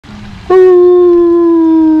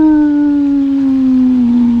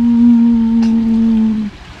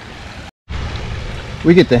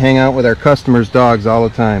We get to hang out with our customers' dogs all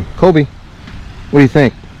the time. Colby, what do you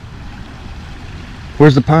think?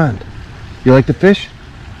 Where's the pond? You like the fish?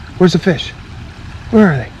 Where's the fish?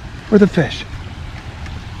 Where are they? Where are the fish?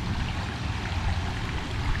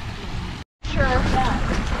 Sure, yeah.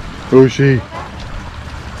 Who is she?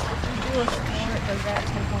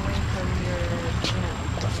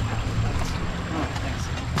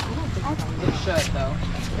 It's shut though.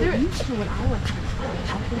 They're used to what I would.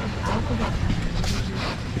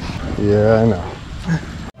 Yeah, I know.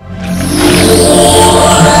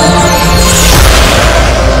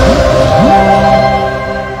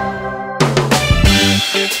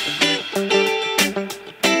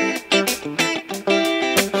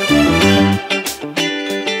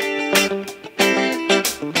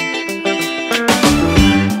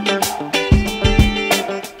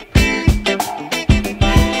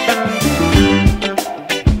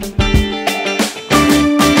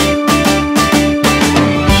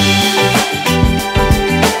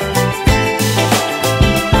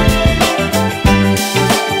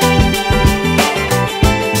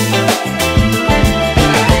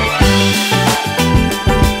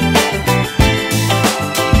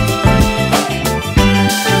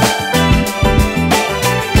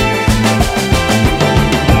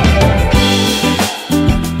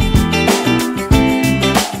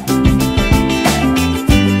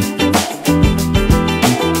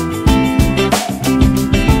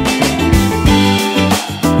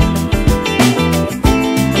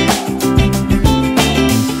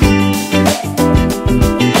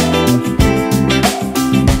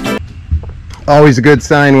 Always a good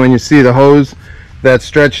sign when you see the hose that's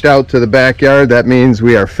stretched out to the backyard. That means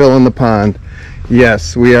we are filling the pond.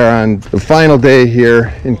 Yes, we are on the final day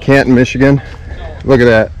here in Canton, Michigan. Look at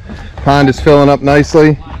that. Pond is filling up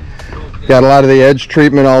nicely. Got a lot of the edge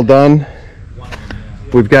treatment all done.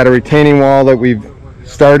 We've got a retaining wall that we've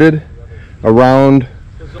started around,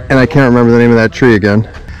 and I can't remember the name of that tree again.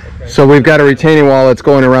 So we've got a retaining wall that's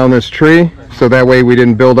going around this tree, so that way we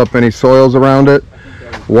didn't build up any soils around it.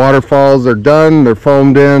 Waterfalls are done, they're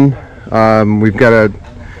foamed in. We've got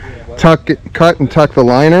to cut and tuck the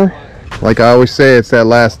liner. Like I always say, it's that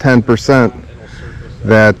last 10%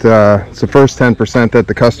 that it's the first 10% that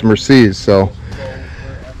the customer sees. So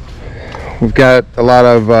we've got a lot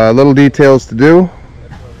of little details to do.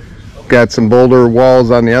 Got some boulder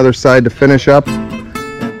walls on the other side to finish up.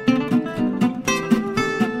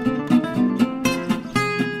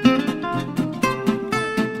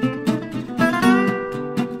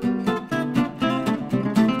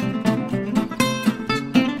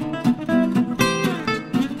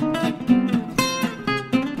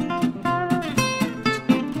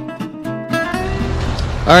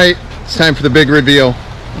 Alright, it's time for the big reveal.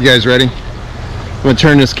 You guys ready? I'm going to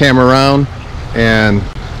turn this camera around and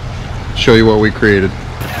show you what we created.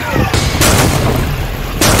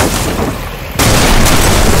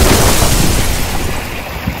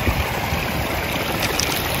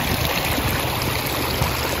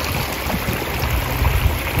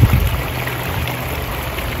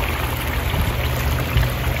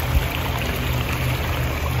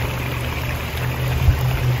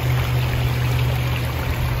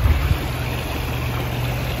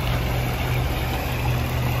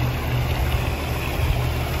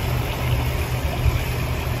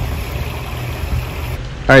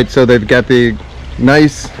 Alright, so they've got the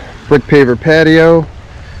nice brick paver patio,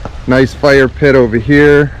 nice fire pit over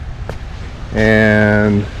here,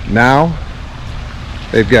 and now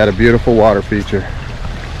they've got a beautiful water feature.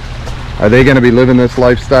 Are they going to be living this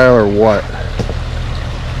lifestyle or what?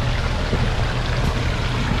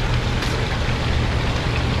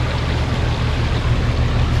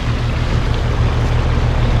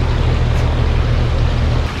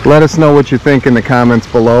 Let us know what you think in the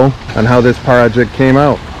comments below on how this project came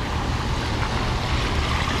out.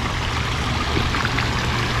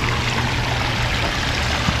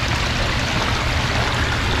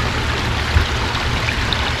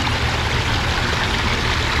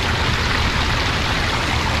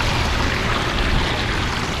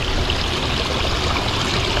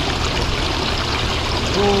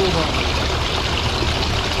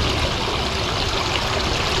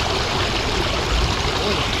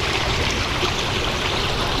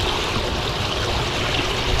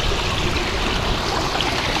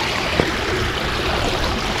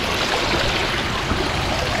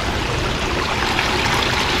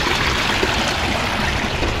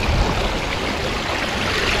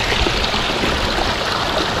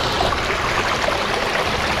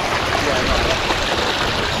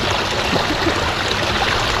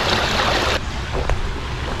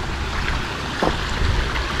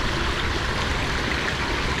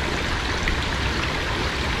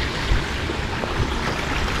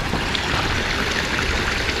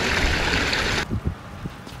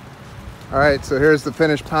 All right, so here's the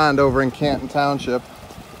finished pond over in Canton Township.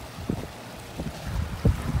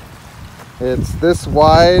 It's this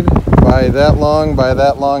wide by that long,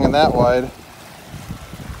 and that wide.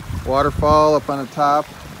 Waterfall up on the top.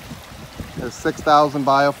 There's 6,000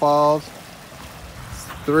 biofalls. It's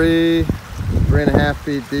 3.5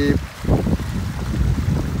 feet deep.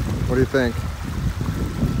 What do you think?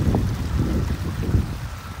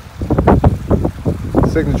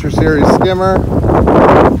 Signature Series skimmer,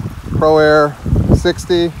 Pro Air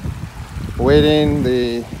 60. Waiting,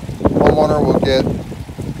 the homeowner will get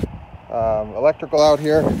electrical out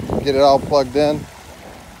here, get it all plugged in,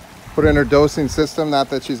 put in her dosing system. Not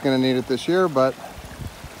that she's going to need it this year, but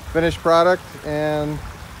finished product, and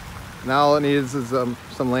now all it needs is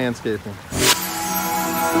some landscaping.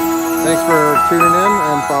 Thanks for tuning in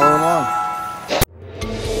and following along.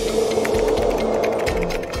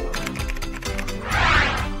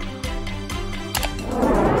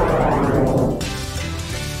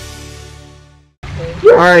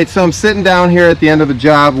 Alright, so I'm sitting down here at the end of the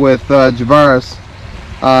job with Javaris.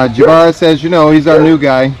 Javaris, as you know, he's our new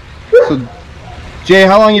guy. So, Jay,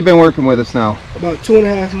 how long you been working with us now? About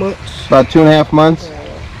 2.5 months. About 2.5 months?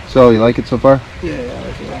 So, you like it so far? Yeah, I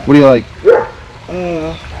like it. What do you like?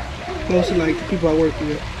 Mostly like the people I work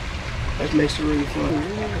with. That makes it really fun.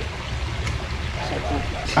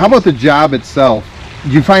 How about the job itself?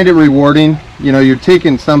 Do you find it rewarding? You know, you're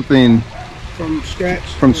taking something from scratch.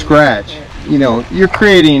 From scratch. You know, you're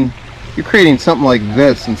creating something like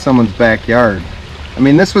this in someone's backyard. I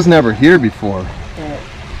mean, this was never here before.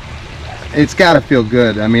 It's got to feel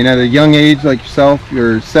good. I mean, at a young age like yourself,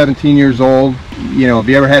 you're 17 years old. You know, have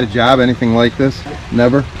you ever had a job, anything like this?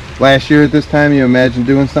 Never? Last year at this time, you imagined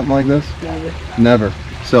doing something like this? Never. Never.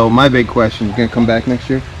 So my big question, you gonna come back next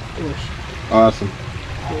year? Of course. Awesome.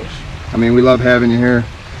 Of course. I mean, we love having you here.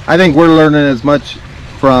 I think we're learning as much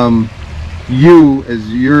from you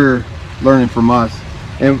as you're learning from us.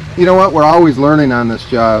 And you know what? We're always learning on this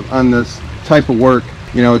job, on this type of work.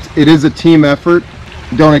 You know, it is a team effort.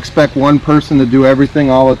 Don't expect one person to do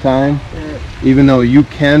everything all the time, even though you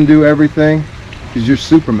can do everything, because you're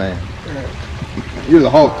Superman. You're the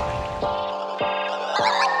Hulk.